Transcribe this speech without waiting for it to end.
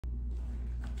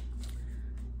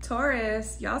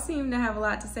Taurus, y'all seem to have a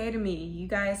lot to say to me. You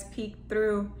guys peeked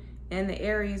through in the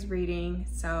Aries reading,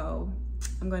 so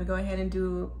I'm going to go ahead and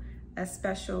do a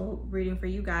special reading for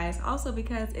you guys, also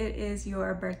because it is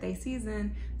your birthday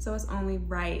season, so it's only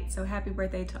right. So happy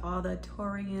birthday to all the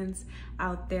Taurians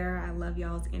out there. I love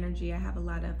y'all's energy. I have a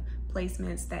lot of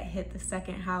placements that hit the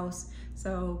second house,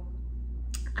 so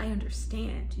I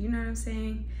understand, you know what I'm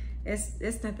saying?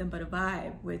 It's nothing but a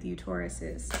vibe with you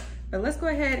Tauruses. But let's go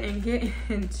ahead and get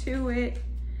into it.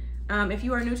 If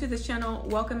you are new to this channel,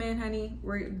 welcome in, honey.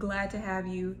 We're glad to have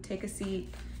you. Take a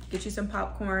seat, get you some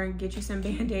popcorn, get you some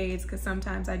Band-Aids, because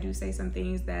sometimes I do say some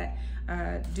things that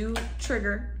do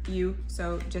trigger you.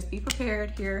 So just be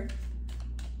prepared here.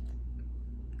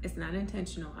 It's not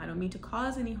intentional. I don't mean to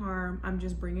cause any harm. I'm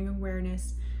just bringing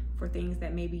awareness for things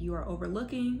that maybe you are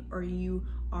overlooking or you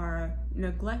are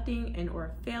neglecting and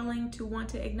or failing to want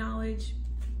to acknowledge.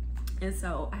 And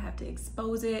so I have to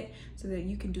expose it so that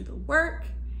you can do the work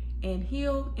and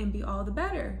heal and be all the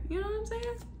better. You know what I'm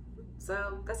saying?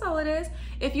 So that's all it is.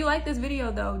 If you like this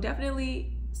video though,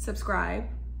 definitely subscribe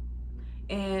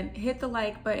and hit the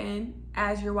like button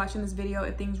as you're watching this video.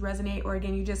 If things resonate, or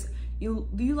again,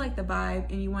 you like the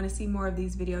vibe and you want to see more of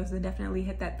these videos, then definitely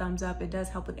hit that thumbs up. It does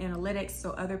help with analytics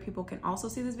so other people can also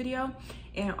see this video.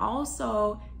 And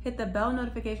also hit the bell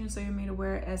notification so you're made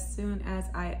aware as soon as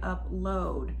I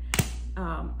upload.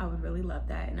 I would really love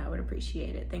that and I would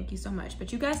appreciate it. Thank you so much.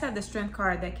 But you guys have the strength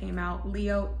card that came out.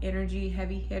 Leo energy,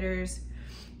 heavy hitters.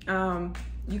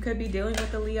 You could be dealing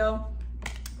with the Leo.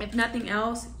 If nothing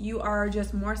else, you are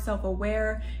just more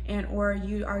self-aware and or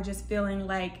you are just feeling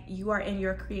like you are in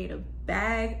your creative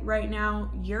bag right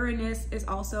now. Uranus is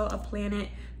also a planet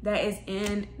that is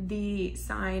in the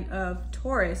sign of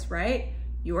Taurus, right?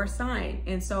 Your sign.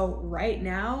 And so right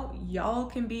now, y'all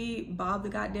can be Bob the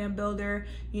Goddamn Builder,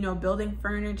 you know, building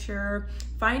furniture,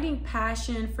 finding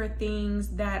passion for things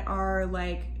that are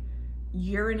like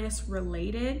Uranus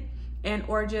related, and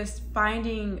or just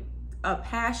finding a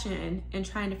passion and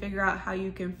trying to figure out how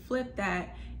you can flip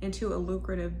that into a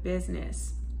lucrative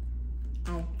business.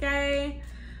 Okay,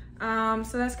 so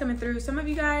that's coming through. Some of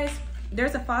you guys,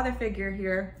 there's a father figure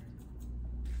here.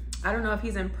 I don't know if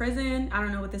he's in prison. I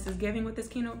don't know what this is giving with this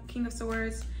King of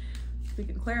Swords. We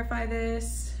can clarify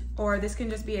this, or this can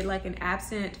just be like an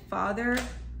absent father.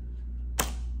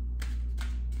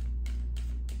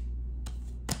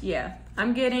 Yeah,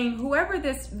 I'm getting whoever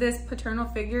this paternal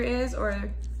figure is, or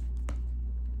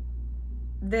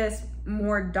this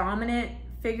more dominant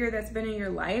figure that's been in your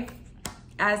life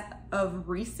as of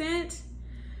recent,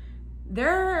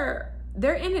 they're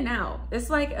in and out. It's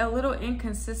like a little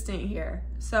inconsistent here.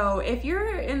 So if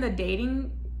you're in the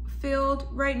dating field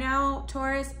right now,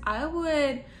 Taurus, I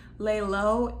would lay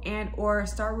low and or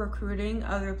start recruiting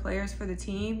other players for the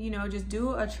team. You know, just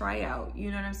do a tryout.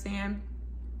 You know what I'm saying?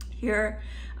 Here,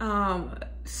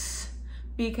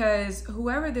 because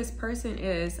whoever this person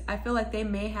is, I feel like they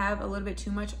may have a little bit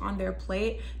too much on their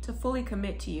plate to fully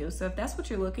commit to you. So if that's what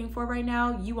you're looking for right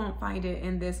now, you won't find it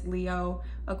in this Leo,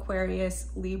 Aquarius,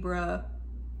 Libra,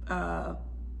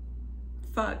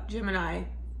 Gemini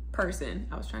person.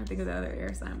 I was trying to think of the other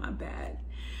air sign. My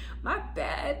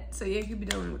bad. So yeah, you could be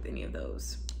dealing with any of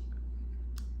those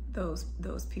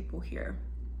people here.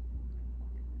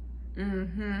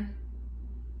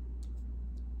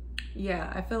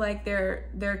 Yeah, I feel like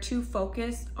they're too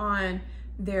focused on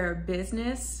their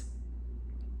business.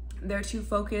 They're too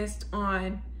focused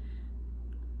on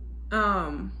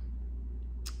how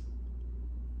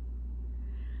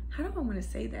do I want to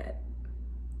say that?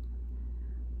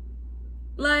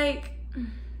 Like,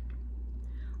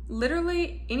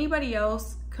 literally anybody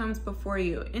else comes before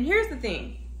you. And here's the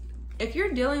thing. If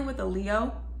you're dealing with a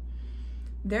Leo,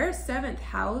 their 7th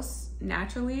house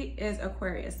naturally is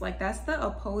Aquarius. Like, that's the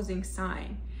opposing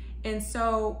sign. And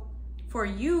so for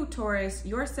you, Taurus,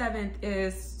 your 7th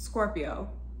is Scorpio,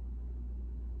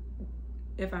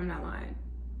 if I'm not lying.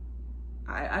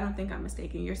 I don't think I'm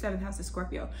mistaken. Your 7th house is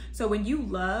Scorpio. So when you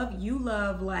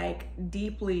love like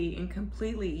deeply and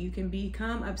completely. You can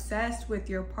become obsessed with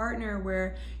your partner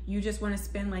where you just want to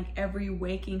spend like every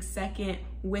waking second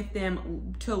with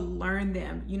them to learn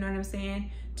them. You know what I'm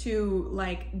saying? To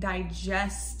like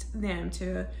digest them,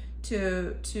 to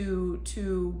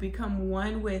become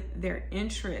one with their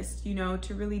interests, you know,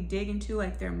 to really dig into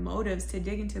like their motives, to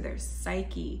dig into their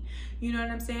psyche. You know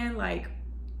what I'm saying? Like,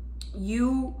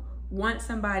 you want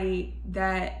somebody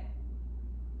that,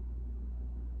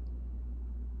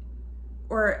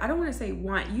 or I don't want to say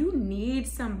want, you need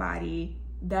somebody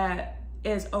that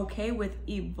is okay with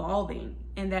evolving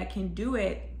and that can do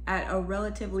it at a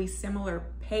relatively similar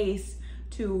pace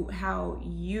to how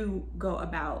you go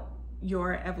about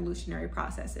your evolutionary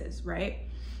processes, right?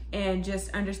 And just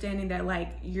understanding that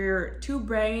like your two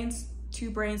brains,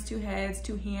 two heads,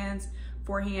 2 hands,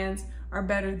 4 hands are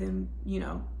better than, you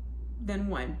know, than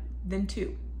 1, than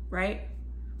 2, right?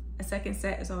 A second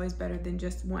set is always better than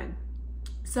just 1.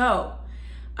 So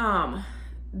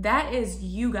that is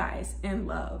you guys in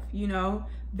love, you know,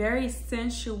 very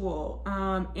sensual,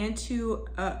 into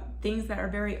things that are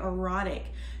very erotic.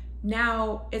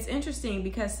 Now, it's interesting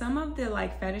because some of the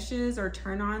like fetishes or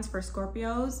turn-ons for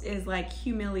Scorpios is like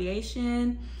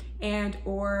humiliation and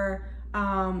or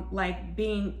like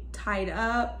being tied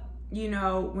up. You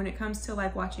know, when it comes to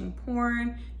like watching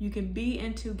porn, you can be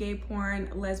into gay porn,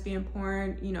 lesbian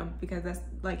porn, you know, because that's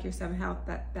like your 7th house,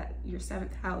 that your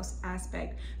 7th house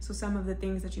aspect. So some of the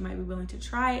things that you might be willing to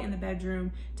try in the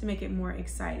bedroom to make it more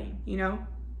exciting, you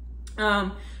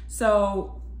know?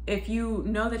 So if you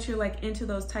know that you're like into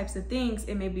those types of things,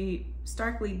 it may be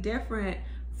starkly different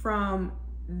from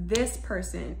this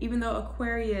person, even though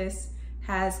Aquarius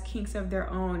has kinks of their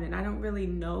own and I don't really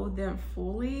know them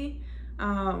fully.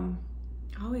 I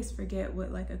always forget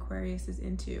what like Aquarius is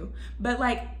into, but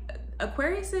like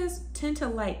Aquariuses tend to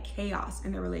like chaos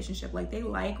in their relationship. Like they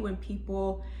like when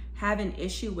people have an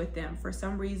issue with them for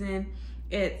some reason.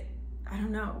 I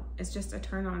don't know, it's just a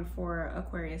turn on for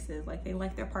Aquariuses. Like they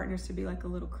like their partners to be like a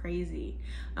little crazy.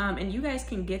 And you guys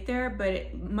can get there,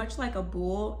 but much like a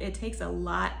bull, it takes a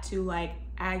lot to like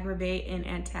aggravate and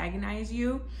antagonize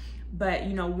you. But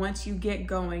you know, once you get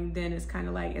going, then it's kind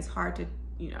of like, it's hard to,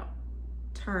 you know,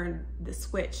 turn the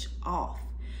switch off.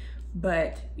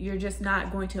 But you're just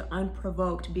not going to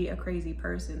unprovoked be a crazy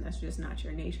person. That's just not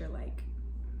your nature. Like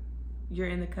you're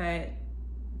in the cut,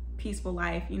 peaceful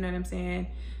life, you know what I'm saying?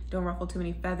 Don't ruffle too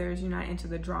many feathers. You're not into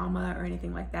the drama or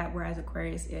anything like that, whereas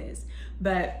Aquarius is.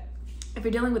 But if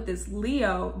you're dealing with this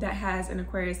Leo that has an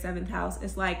Aquarius 7th house,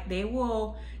 it's like they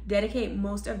will dedicate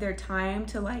most of their time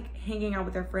to like hanging out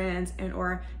with their friends and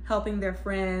or helping their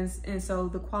friends. And so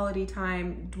the quality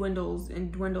time dwindles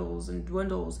and dwindles and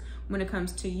dwindles when it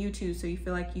comes to you two. So you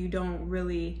feel like you don't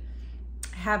really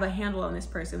have a handle on this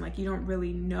person. Like you don't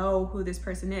really know who this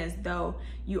person is, though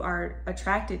you are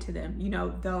attracted to them, you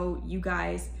know, though you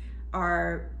guys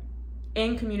are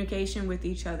in communication with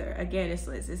each other. Again, it's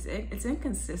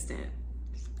inconsistent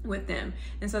with them,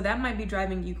 and so that might be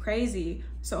driving you crazy.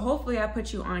 So hopefully I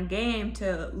put you on game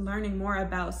to learning more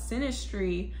about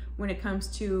synastry when it comes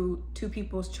to two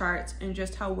people's charts and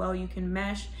just how well you can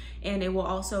mesh. And it will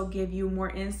also give you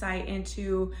more insight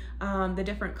into the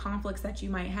different conflicts that you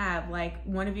might have. Like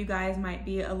one of you guys might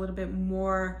be a little bit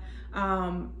more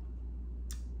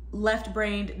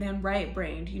left-brained than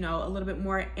right-brained, you know, a little bit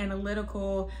more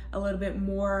analytical, a little bit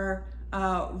more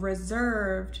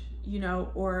reserved, you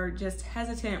know, or just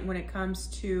hesitant when it comes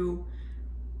to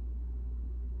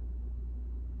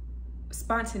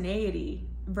spontaneity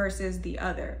versus the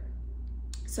other.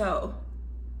 So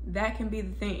that can be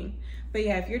the thing. But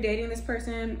yeah, if you're dating this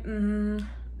person,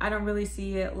 I don't really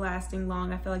see it lasting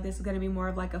long. I feel like this is going to be more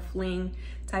of like a fling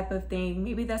type of thing.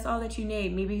 Maybe that's all that you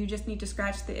need. Maybe you just need to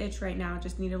scratch the itch right now,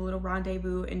 just need a little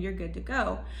rendezvous and you're good to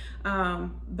go.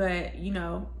 But you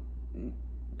know,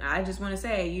 I just want to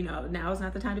say, you know, now is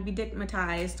not the time to be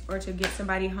digmatized or to get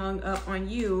somebody hung up on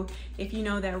you if you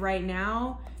know that right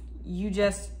now you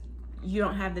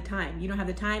don't have the time. You don't have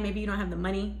the time. Maybe you don't have the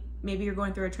money. Maybe you're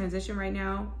going through a transition right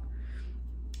now,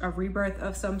 a rebirth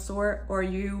of some sort, or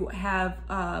you have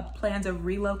plans of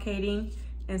relocating,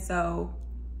 and so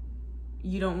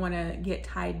you don't want to get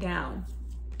tied down.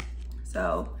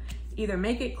 So either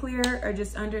make it clear or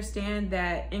just understand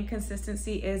that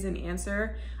inconsistency is an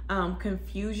answer.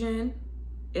 Confusion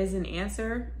is an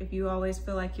answer. If you always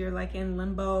feel like you're like in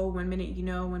limbo, 1 minute you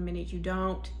know, 1 minute you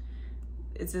don't,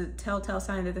 it's a telltale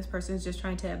sign that this person is just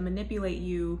trying to manipulate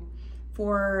you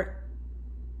for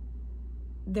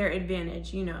their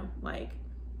advantage, you know, like,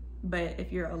 but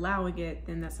if you're allowing it,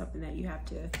 then that's something that you have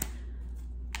to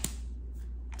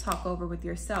talk over with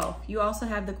yourself. You also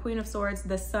have the Queen of Swords,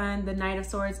 the Sun, the Knight of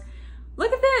Swords.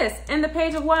 Look at this, and the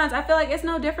Page of Wands. I feel like it's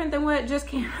no different than what just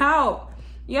came out.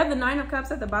 You have the 9 of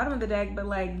Cups at the bottom of the deck, but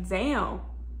like, damn.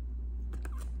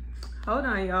 Hold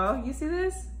on, y'all. You see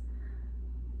this?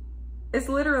 It's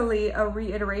literally a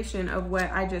reiteration of what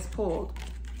I just pulled.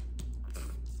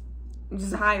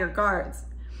 Just higher cards.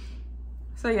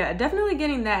 So yeah, definitely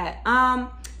getting that.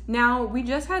 Now we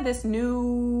just had this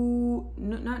full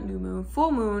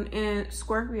moon in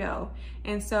Scorpio.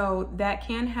 And so that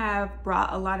can have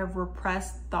brought a lot of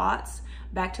repressed thoughts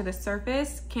back to the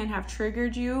surface, can have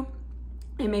triggered you,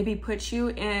 and maybe put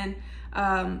you in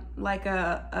like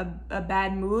a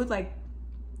bad mood, like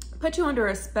put you under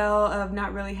a spell of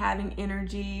not really having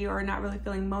energy or not really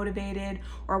feeling motivated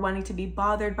or wanting to be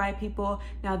bothered by people.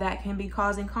 Now that can be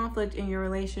causing conflict in your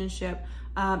relationship,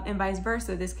 and vice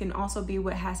versa. This can also be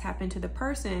what has happened to the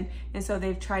person, and so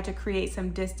they've tried to create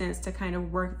some distance to kind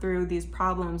of work through these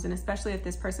problems. And especially if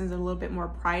this person's a little bit more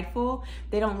prideful,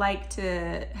 they don't like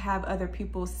to have other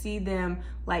people see them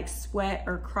like sweat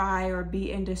or cry or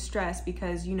be in distress,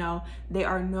 because you know they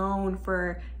are known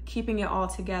for keeping it all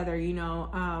together, you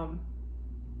know,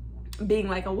 being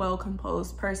like a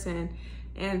well-composed person.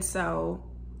 And so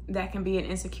that can be an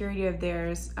insecurity of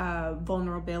theirs,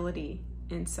 vulnerability.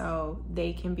 And so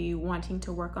they can be wanting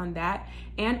to work on that,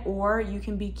 and or you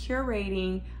can be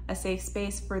curating a safe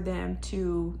space for them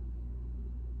to,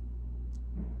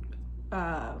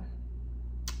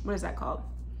 what is that called?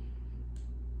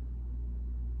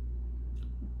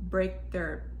 Break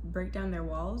down their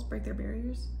walls, break their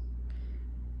barriers.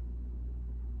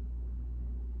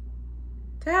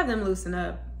 To have them loosen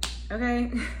up,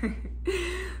 okay?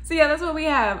 So yeah, that's what we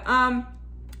have.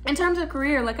 In terms of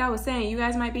career, like I was saying, you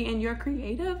guys might be in your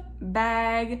creative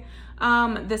bag.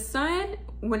 The sun,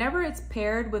 whenever it's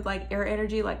paired with like air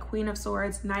energy, like Queen of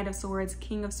Swords, Knight of Swords,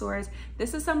 King of Swords,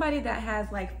 this is somebody that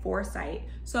has like foresight.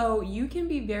 So you can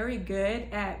be very good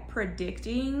at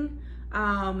predicting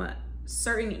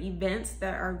certain events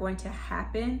that are going to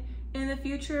happen in the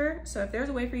future. So if there's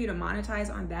a way for you to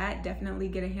monetize on that, definitely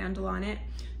get a handle on it.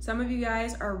 Some of you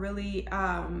guys are really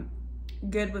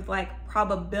good with like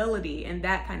probability, and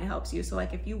that kind of helps you. So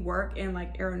like if you work in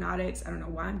like aeronautics, I don't know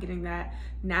why I'm getting that,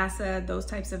 NASA, those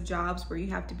types of jobs where you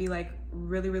have to be like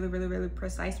really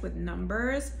precise with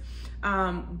numbers,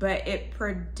 but it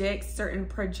predicts certain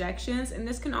projections. And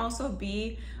this can also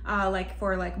be like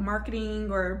for like marketing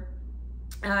or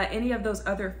any of those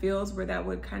other fields where that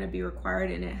would kind of be required,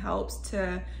 and it helps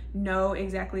to know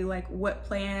exactly like what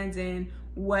plans and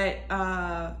what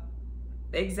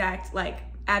exact like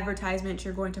advertisement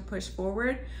you're going to push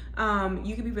forward.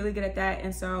 You can be really good at that,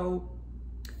 and so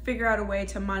figure out a way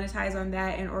to monetize on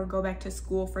that, and or go back to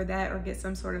school for that, or get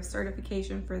some sort of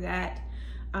certification for that,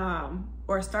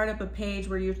 or start up a page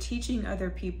where you're teaching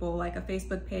other people, like a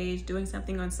Facebook page, doing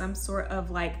something on some sort of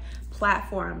like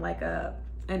platform, like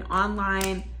an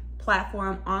online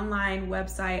platform, online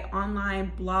website,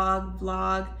 online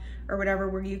vlog, or whatever,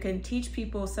 where you can teach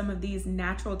people some of these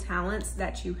natural talents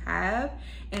that you have.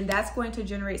 And that's going to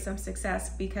generate some success,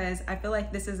 because I feel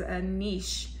like this is a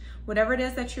niche. Whatever it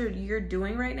is that you're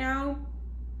doing right now,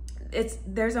 it's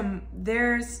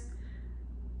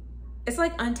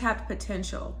like untapped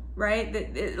potential, right?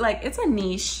 It's a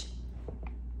niche.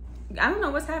 I don't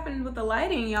know what's happening with the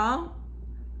lighting, y'all.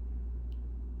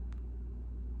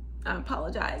 I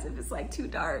apologize if it's like too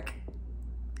dark.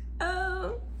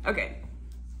 Oh, okay.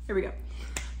 Here we go.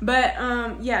 But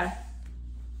yeah,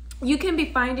 you can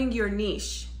be finding your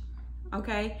niche,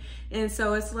 okay? And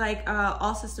so it's like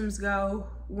all systems go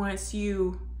once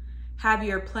you have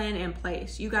your plan in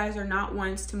place. You guys are not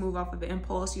ones to move off of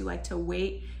impulse. You like to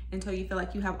wait until you feel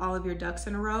like you have all of your ducks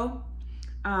in a row.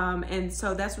 And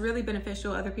so that's really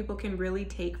beneficial. Other people can really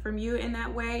take from you in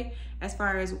that way, as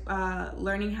far as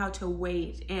learning how to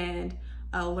wait and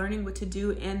learning what to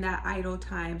do in that idle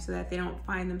time, so that they don't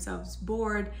find themselves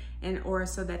bored, and or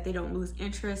so that they don't lose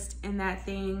interest in that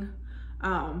thing.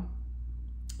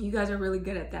 You guys are really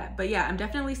good at that. But yeah, I'm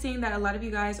definitely seeing that a lot of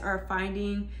you guys are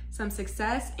finding some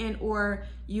success, and or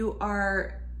you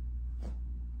are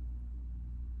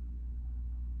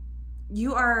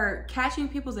catching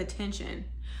people's attention.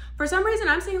 For some reason,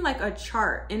 I'm seeing like a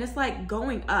chart, and it's like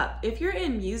going up. If you're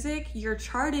in music, you're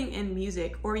charting in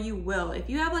music, or you will. If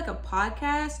you have like a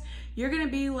podcast, you're gonna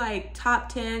be like top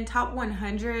 10, top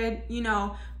 100, you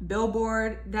know,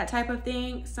 Billboard, that type of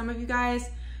thing. Some of you guys,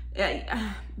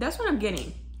 that's what I'm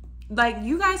getting. Like,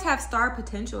 you guys have star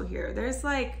potential here. There's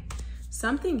like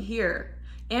something here.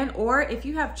 And or if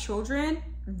you have children,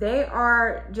 they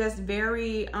are just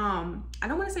very, I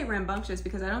don't want to say rambunctious,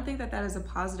 because I don't think that is a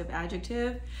positive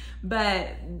adjective, but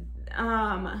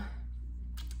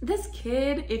this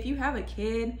kid, if you have a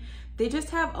kid, they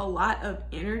just have a lot of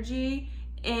energy,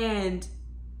 and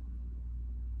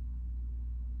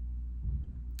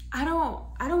I don't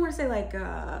want to say like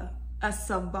a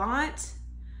savant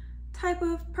type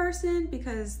of person,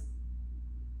 because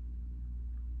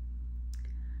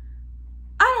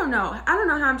I don't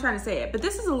know how I'm trying to say it, but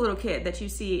this is a little kid that you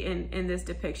see in this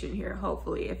depiction here,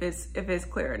 hopefully, if it's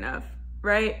clear enough,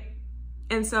 right?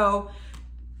 And so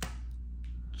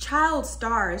child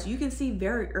stars, you can see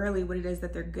very early what it is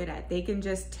that they're good at. They can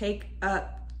just take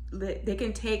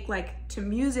like to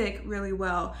music really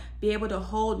well, be able to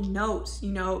hold notes,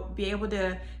 you know, be able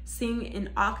to sing in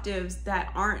octaves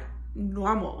that aren't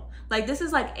normal. Like this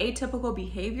is like atypical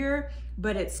behavior,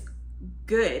 but it's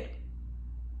good.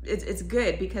 It's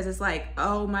good because it's like,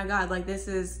 oh my God, like this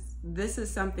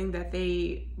is something that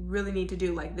they really need to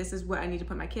do. Like this is what I need to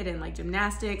put my kid in, like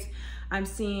gymnastics. I'm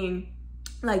seeing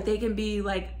like they can be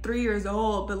like 3 years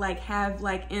old, but like have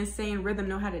like insane rhythm,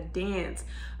 know how to dance,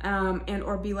 and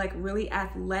or be like really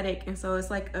athletic. And so it's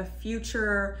like a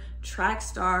future track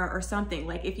star or something.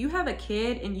 Like if you have a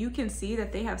kid and you can see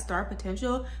that they have star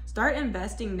potential, start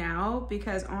investing now,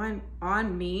 because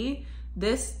on me,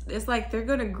 this is like they're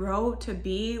gonna grow to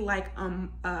be like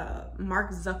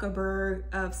Mark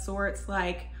Zuckerberg of sorts.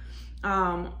 Like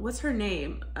what's her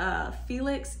name,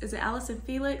 Felix, is it Allison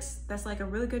Felix? That's like a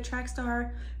really good track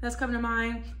star that's coming to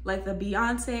mind. Like the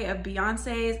Beyonce of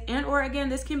Beyonces. And or again,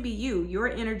 this can be you, your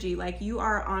energy. Like you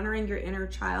are honoring your inner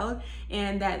child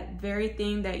and that very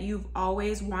thing that you've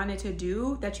always wanted to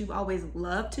do, that you've always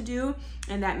loved to do,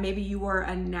 and that maybe you were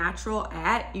a natural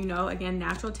at, you know, again,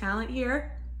 natural talent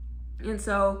here. And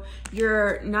so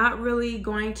you're not really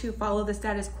going to follow the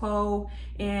status quo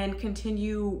and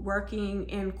continue working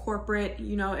in corporate,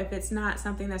 you know, if it's not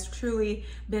something that's truly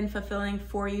been fulfilling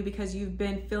for you, because you've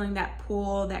been feeling that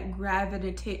pull, that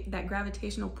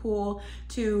gravitational pull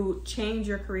to change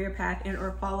your career path and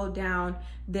or follow down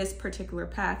this particular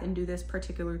path and do this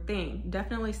particular thing.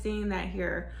 Definitely seeing that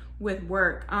here with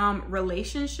work.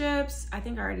 Relationships, I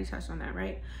think I already touched on that,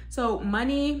 right? So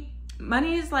money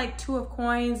is like Two of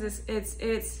Coins.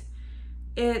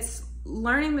 It's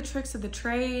learning the tricks of the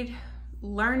trade,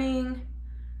 learning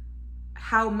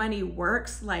how money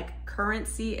works, like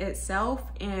currency itself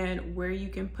and where you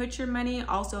can put your money,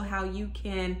 also how you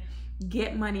can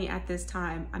get money at this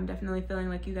time. I'm definitely feeling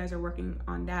like you guys are working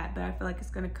on that, but I feel like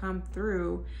it's going to come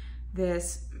through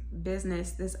this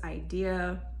business, this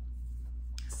idea,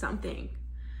 something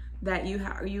that you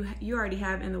already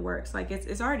have in the works. Like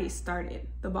it's already started.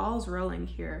 The ball's rolling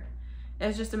here.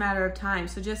 It's just a matter of time.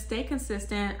 So just stay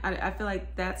consistent. I feel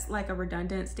like that's like a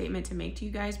redundant statement to make to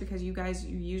you guys, because you guys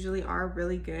usually are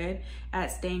really good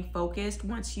at staying focused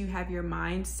once you have your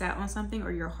mind set on something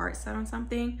or your heart set on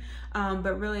something.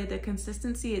 But really the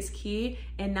consistency is key,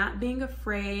 and not being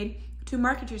afraid to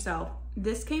market yourself.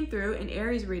 This came through in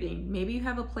Aries reading. Maybe you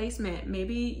have a placement.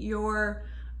 Maybe your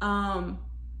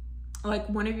like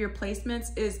one of your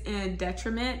placements is in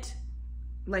detriment.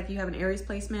 Like you have an Aries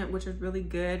placement, which is really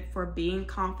good for being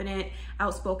confident,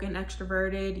 outspoken,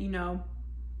 extroverted, you know,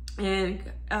 and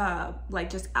like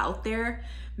just out there.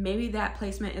 Maybe that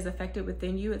placement is affected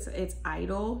within you. It's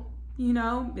idle, you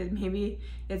know, maybe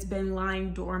it's been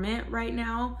lying dormant right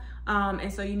now.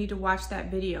 And so you need to watch that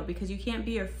video, because you can't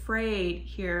be afraid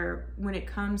here when it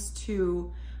comes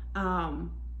to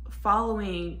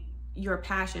following your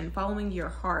passion, following your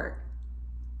heart.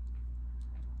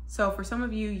 So for some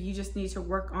of you, you just need to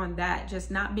work on that. Just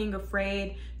not being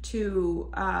afraid to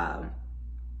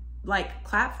like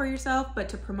clap for yourself, but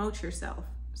to promote yourself.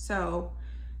 So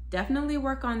definitely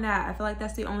work on that. I feel like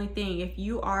that's the only thing. If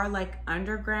you are like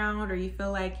underground, or you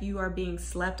feel like you are being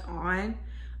slept on,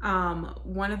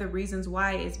 one of the reasons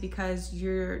why is because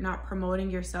you're not promoting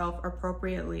yourself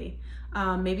appropriately.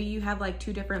 Maybe you have like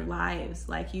two different lives.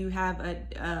 Like you have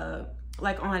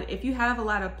if you have a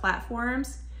lot of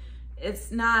platforms,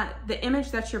 it's not the image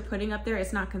that you're putting up there.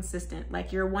 It's not consistent.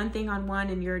 Like you're one thing on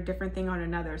one and you're a different thing on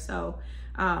another. So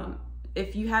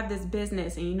if you have this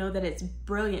business and you know that it's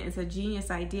brilliant, it's a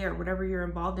genius idea, or whatever you're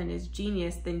involved in is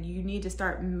genius, then you need to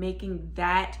start making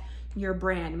that your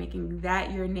brand, making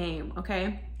that your name,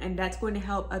 okay? And that's going to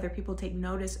help other people take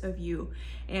notice of you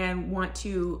and want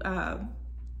to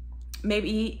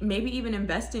maybe even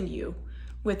invest in you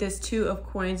with this Two of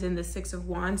Coins and the Six of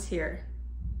Wands here.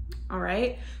 All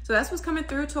right, so that's what's coming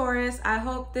through, Taurus. I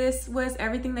hope this was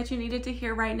everything that you needed to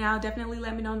hear right now. Definitely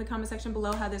let me know in the comment section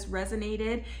below how this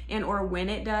resonated, and or when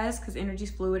it does, because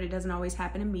energy's fluid. It doesn't always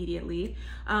happen immediately.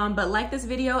 But like this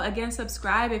video, again,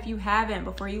 subscribe if you haven't.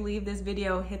 Before you leave this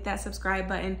video, hit that subscribe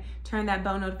button, turn that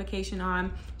bell notification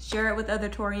on, share it with other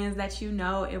Taurians that you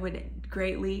know. It would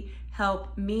greatly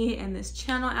help me and this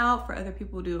channel out for other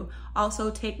people to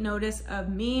also take notice of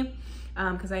me,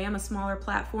 because I am a smaller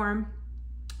platform.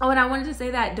 Oh, and I wanted to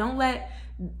say that don't let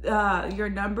your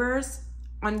numbers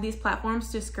on these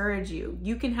platforms discourage you.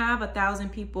 You can have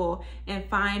 1,000 people and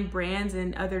find brands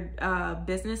and other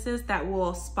businesses that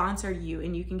will sponsor you,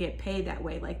 and you can get paid that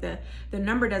way. Like the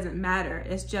number doesn't matter.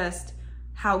 It's just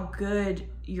how good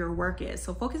your work is.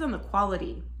 So focus on the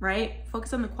quality, right?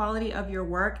 Focus on the quality of your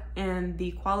work and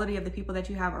the quality of the people that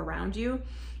you have around you,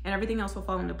 and everything else will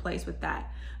fall into place with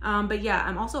that. But yeah,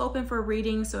 I'm also open for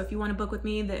readings. So if you want to book with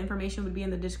me, the information would be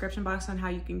in the description box on how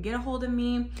you can get a hold of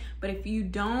me. But if you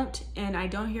don't, and I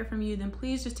don't hear from you, then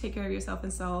please just take care of yourself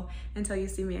and soul until you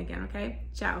see me again, okay?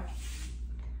 Ciao.